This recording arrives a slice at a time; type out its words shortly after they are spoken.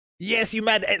Yes, you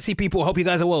mad Etsy people. Hope you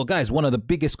guys are well. Guys, one of the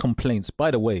biggest complaints,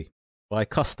 by the way, by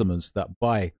customers that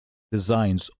buy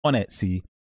designs on Etsy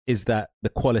is that the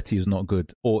quality is not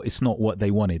good, or it's not what they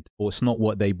wanted, or it's not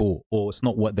what they bought, or it's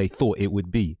not what they thought it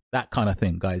would be. That kind of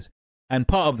thing, guys. And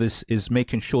part of this is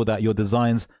making sure that your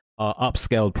designs are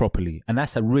upscaled properly. And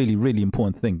that's a really, really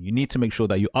important thing. You need to make sure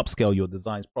that you upscale your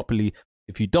designs properly.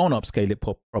 If you don't upscale it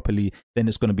properly, then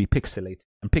it's going to be pixelated.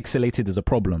 And pixelated is a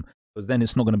problem, because then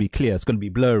it's not going to be clear. It's going to be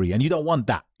blurry. And you don't want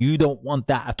that. You don't want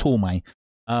that at all, man.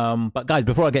 But guys,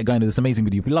 before I get going to this amazing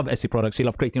video, if you love Etsy products, you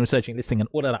love creating, researching, listing, and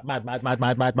all of that mad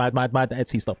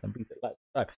Etsy stuff, then please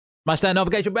smash that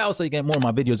notification bell so you get more of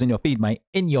my videos in your feed, mate.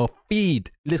 In your feed.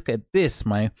 Look at this,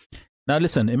 man. Now,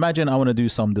 listen, imagine I want to do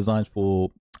some designs for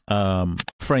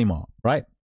frame art, right?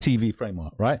 TV frame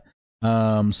art, right?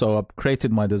 So I've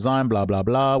created my design, blah, blah,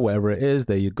 blah, whatever it is.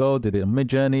 There you go. Did it in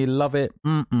Midjourney. Love it.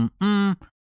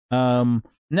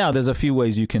 Now, there's a few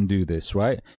ways you can do this,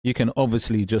 right? You can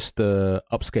obviously just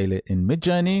upscale it in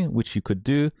Midjourney, which you could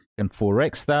do. You can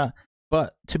 4x that.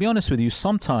 But to be honest with you,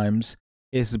 sometimes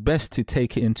it's best to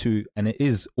take it into, and it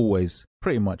is always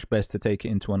pretty much best to take it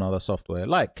into another software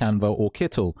like CANVA or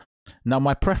Kittl. Now,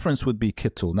 my preference would be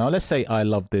Kittl. Now, let's say I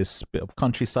love this bit of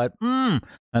countryside, and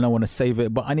I want to save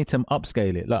it, but I need to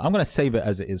upscale it. Like, I'm going to save it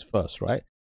as it is first, right?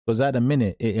 Because at the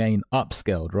minute, it ain't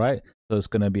upscaled, right? So it's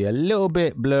going to be a little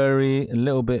bit blurry, a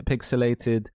little bit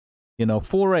pixelated. You know,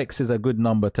 4x is a good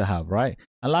number to have, right?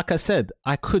 And like I said,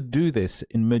 I could do this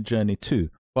in Midjourney too.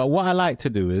 But what I like to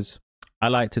do is, I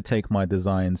like to take my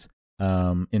designs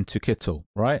into Kittl,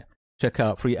 right? Check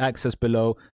out free access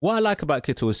below. What I like about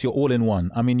Kittl is you're all in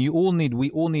one. I mean, we all need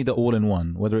the all in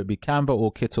one, whether it be Canva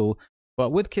or Kittl.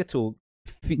 But with Kittl,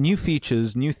 new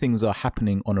features, new things are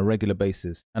happening on a regular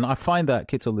basis. And I find that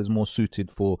Kittl is more suited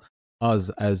for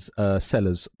us as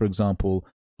sellers, for example,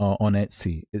 on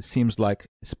Etsy. It seems like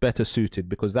it's better suited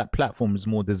because that platform is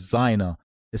more designer.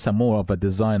 It's more of a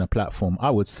designer platform, I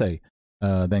would say,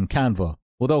 than Canva.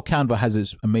 Although Canva has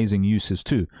its amazing uses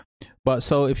too. But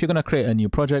so if you're going to create a new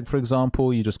project, for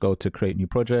example, you just go to create new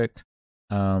project.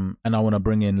 And I want to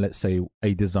bring in, let's say,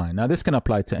 a design. Now, this can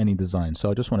apply to any design. So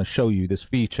I just want to show you this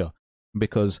feature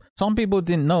because some people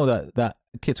didn't know that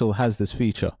Kittl has this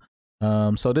feature.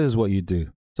 So this is what you do.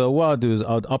 So what I'll do is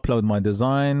I'll upload my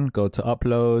design, go to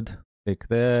upload, click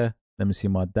there. Let me see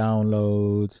my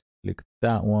downloads, click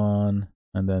that one,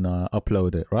 and then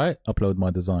upload it, right? Upload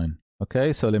my design.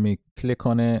 Okay, so let me click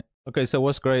on it. Okay, so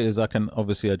what's great is I can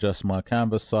obviously adjust my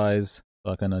canvas size.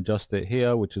 So I can adjust it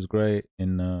here, which is great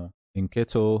in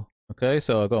Kittl. Okay,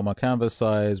 so I got my canvas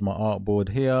size, my artboard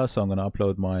here. So I'm going to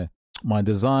upload my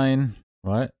design,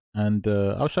 right? And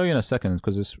I'll show you in a second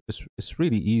because it's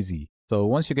really easy. So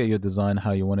once you get your design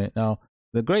how you want it. Now,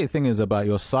 the great thing is about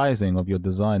your sizing of your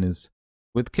design is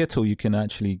with Kittl, you can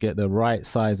actually get the right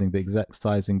sizing, the exact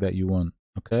sizing that you want.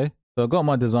 Okay, so I've got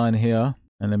my design here.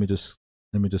 And let me just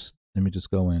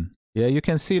go in. Yeah, you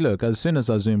can see, look, as soon as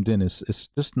I zoomed in, it's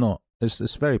just not,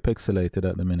 it's very pixelated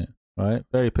at the minute, right?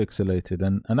 Very pixelated.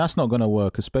 And that's not going to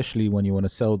work, especially when you want to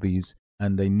sell these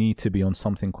and they need to be on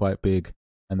something quite big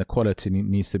and the quality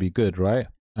needs to be good, right?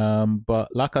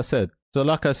 But like I said,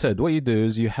 what you do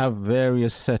is you have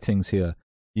various settings here.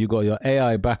 You got your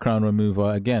AI background remover.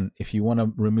 Again, if you want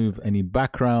to remove any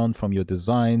background from your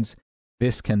designs,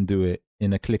 this can do it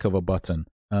in a click of a button.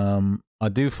 I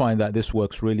do find that this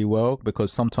works really well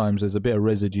because sometimes there's a bit of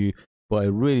residue, but it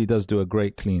really does do a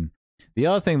great clean. The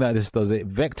other thing that this does, it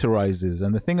vectorizes.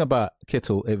 And the thing about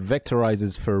Kittl, it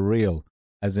vectorizes for real.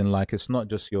 As in, like, it's not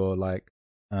just your, like,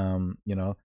 you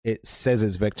know, it says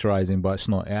it's vectorizing, but it's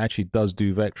not. It actually does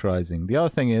do vectorizing. The other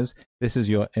thing is, this is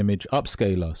your image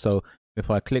upscaler. So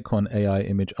if I click on AI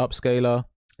image upscaler,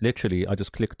 literally, I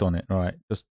just clicked on it, all right?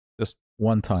 Just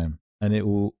one time. And it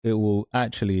will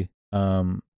actually,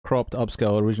 cropped,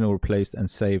 upscale, original, replaced, and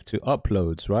saved to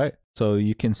uploads, right? So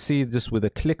you can see just with a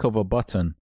click of a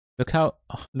button. Look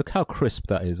how crisp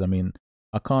that is. I mean,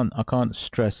 I can't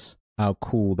stress how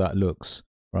cool that looks,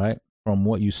 right? From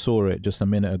what you saw it just a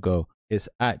minute ago, it's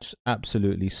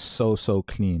absolutely so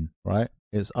clean, right?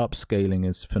 Its upscaling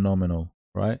is phenomenal,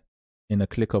 right? In a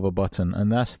click of a button,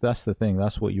 and that's the thing.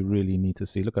 That's what you really need to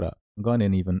see. Look at that. I'm going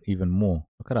in even more.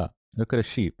 Look at that. Look at a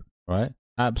sheep, right?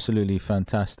 Absolutely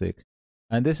fantastic.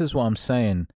 And this is what I'm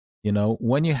saying, you know,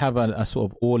 when you have a sort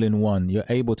of all-in-one, you're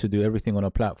able to do everything on a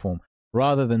platform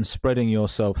rather than spreading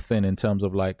yourself thin in terms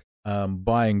of like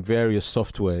buying various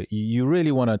software. You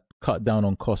really want to cut down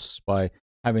on costs by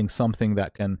having something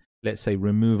that can, let's say,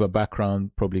 remove a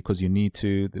background probably because you need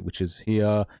to, which is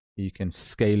here. You can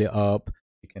scale it up.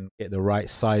 You can get the right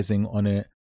sizing on it.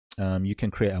 You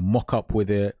can create a mock-up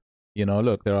with it. You know,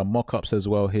 look, there are mockups as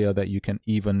well here that you can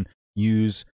even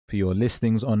use for your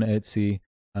listings on Etsy.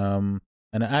 And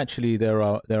actually, there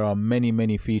are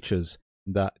many features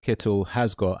that Kittl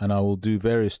has got, and I will do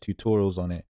various tutorials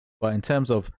on it. But in terms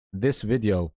of this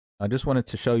video, I just wanted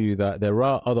to show you that there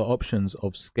are other options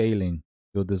of scaling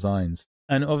your designs.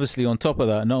 And obviously on top of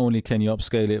that, not only can you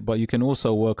upscale it, but you can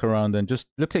also work around and just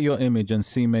look at your image and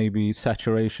see maybe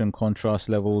saturation, contrast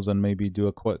levels, and maybe do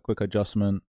a quick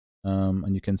adjustment.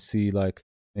 And you can see like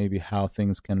maybe how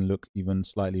things can look even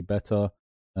slightly better,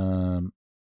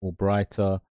 or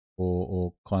brighter,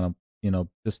 or kind of, you know,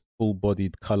 just full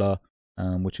bodied color,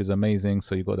 which is amazing.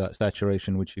 So you've got that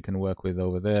saturation, which you can work with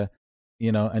over there,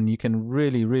 you know, and you can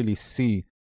really see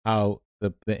how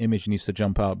the image needs to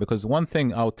jump out. Because one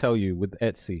thing I'll tell you with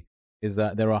Etsy is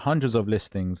that there are hundreds of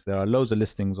listings, there are loads of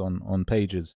listings on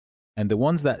pages, and the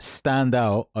ones that stand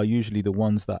out are usually the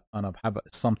ones that kind of have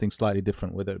something slightly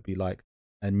different, whether it be like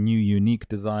a new unique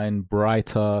design,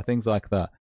 brighter, things like that.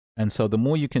 And so the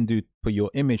more you can do for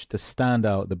your image to stand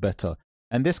out, the better.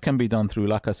 And this can be done through,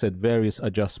 like I said, various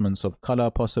adjustments of color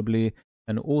possibly,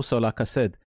 and also, like I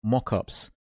said, mockups.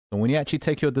 So when you actually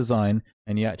take your design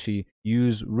and you actually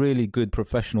use really good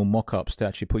professional mockups to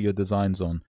actually put your designs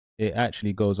on, it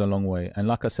actually goes a long way. And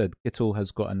like I said, Kittl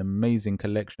has got an amazing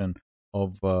collection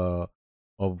of mockups.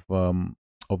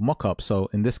 So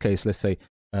in this case, let's say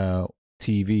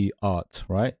TV art,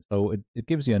 right? So it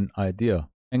gives you an idea.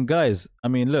 And guys, I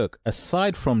mean, look,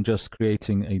 aside from just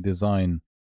creating a design,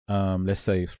 let's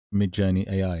say Midjourney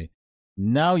AI,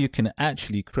 now you can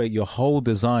actually create your whole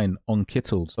design on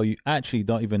Kittl. So you actually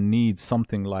don't even need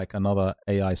something like another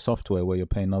AI software where you're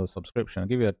paying another subscription. I'll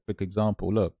give you a quick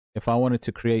example. Look, if I wanted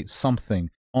to create something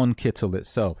on Kittl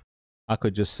itself, I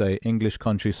could just say English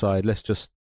countryside. Let's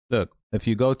just look. If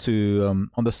you go to,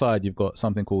 on the side, you've got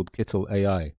something called Kittl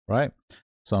AI, right?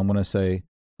 So I'm going to say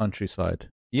countryside.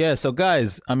 Yeah, so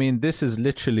guys, I mean, this is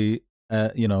literally,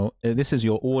 you know, this is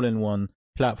your all-in-one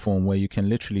platform where you can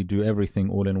literally do everything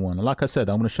all in one. And like I said,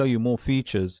 I'm going to show you more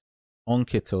features on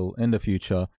Kittl in the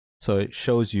future, so it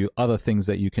shows you other things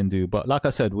that you can do. But like I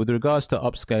said, with regards to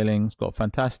upscaling, it's got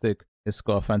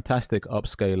a fantastic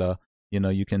upscaler. You know,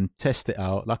 you can test it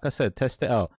out. Like I said, test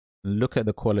it out. Look at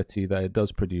the quality that it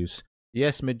does produce.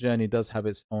 Yes, Midjourney does have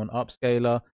its own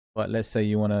upscaler, but let's say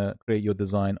you want to create your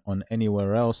design on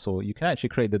anywhere else, or you can actually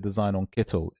create the design on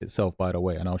Kittl itself, by the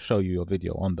way, and I'll show you a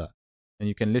video on that. And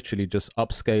you can literally just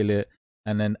upscale it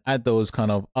and then add those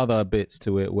kind of other bits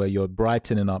to it where you're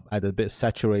brightening up, add a bit of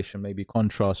saturation, maybe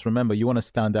contrast. Remember, you want to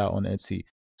stand out on Etsy,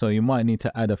 so you might need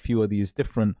to add a few of these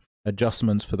different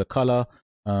adjustments for the color,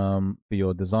 for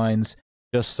your designs,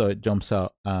 just so it jumps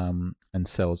out and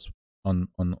sells on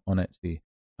Etsy.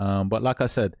 But like I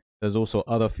said, there's also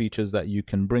other features that you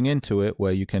can bring into it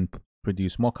where you can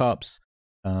produce mockups,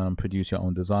 produce your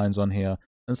own designs on here.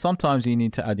 And sometimes you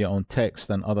need to add your own text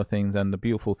and other things. And the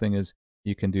beautiful thing is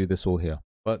you can do this all here.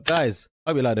 But guys,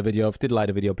 hope you liked the video. If you did like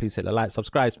the video, please hit the like,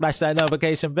 subscribe, smash that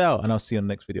notification bell. And I'll see you in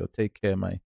the next video. Take care,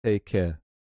 mate. Take care.